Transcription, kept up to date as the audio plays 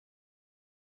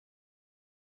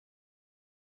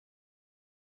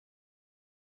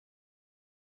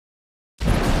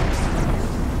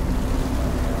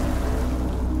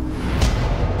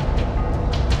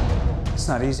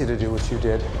not easy to do what you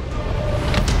did.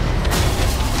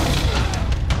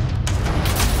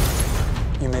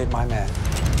 You made my men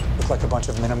look like a bunch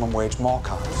of minimum wage mall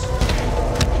cops.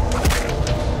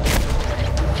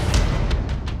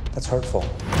 That's hurtful.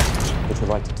 Would you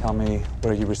like to tell me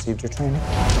where you received your training?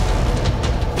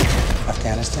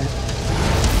 Afghanistan?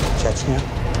 Chechnya?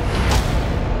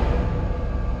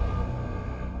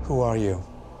 Who are you?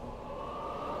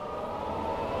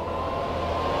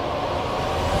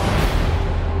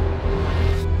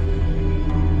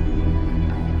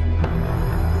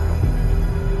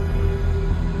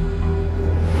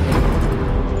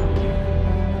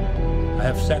 I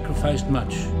have sacrificed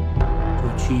much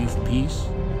to achieve peace.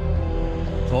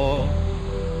 Thor,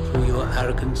 through your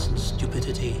arrogance and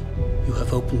stupidity, you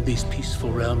have opened these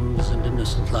peaceful realms and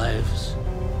innocent lives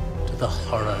to the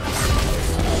horror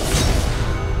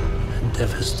and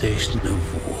devastation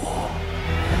of war.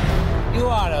 You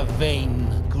are a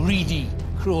vain, greedy,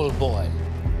 cruel boy.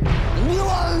 You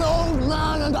are an old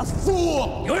man and a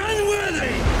fool! You're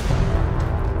unworthy!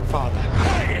 Father.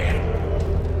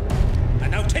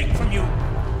 And now take from you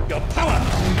your power!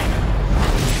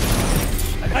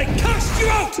 And I cast you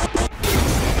out!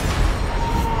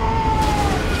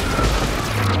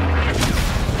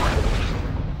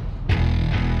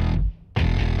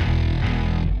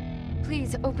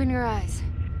 Please open your eyes.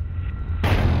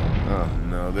 Oh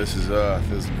no, this is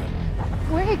Earth, isn't it?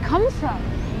 Where he comes from?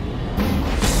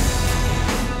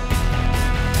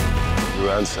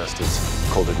 Your ancestors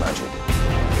called it magic.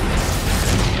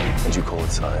 And you call it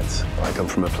science. I come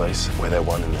from a place where they're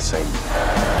one and the same.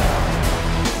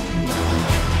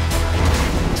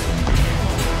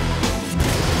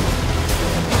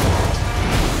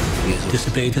 He has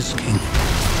disobeyed his king.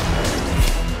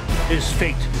 His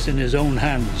fate is in his own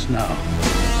hands now.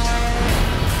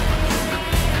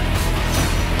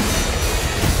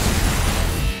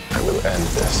 I will end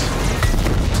this.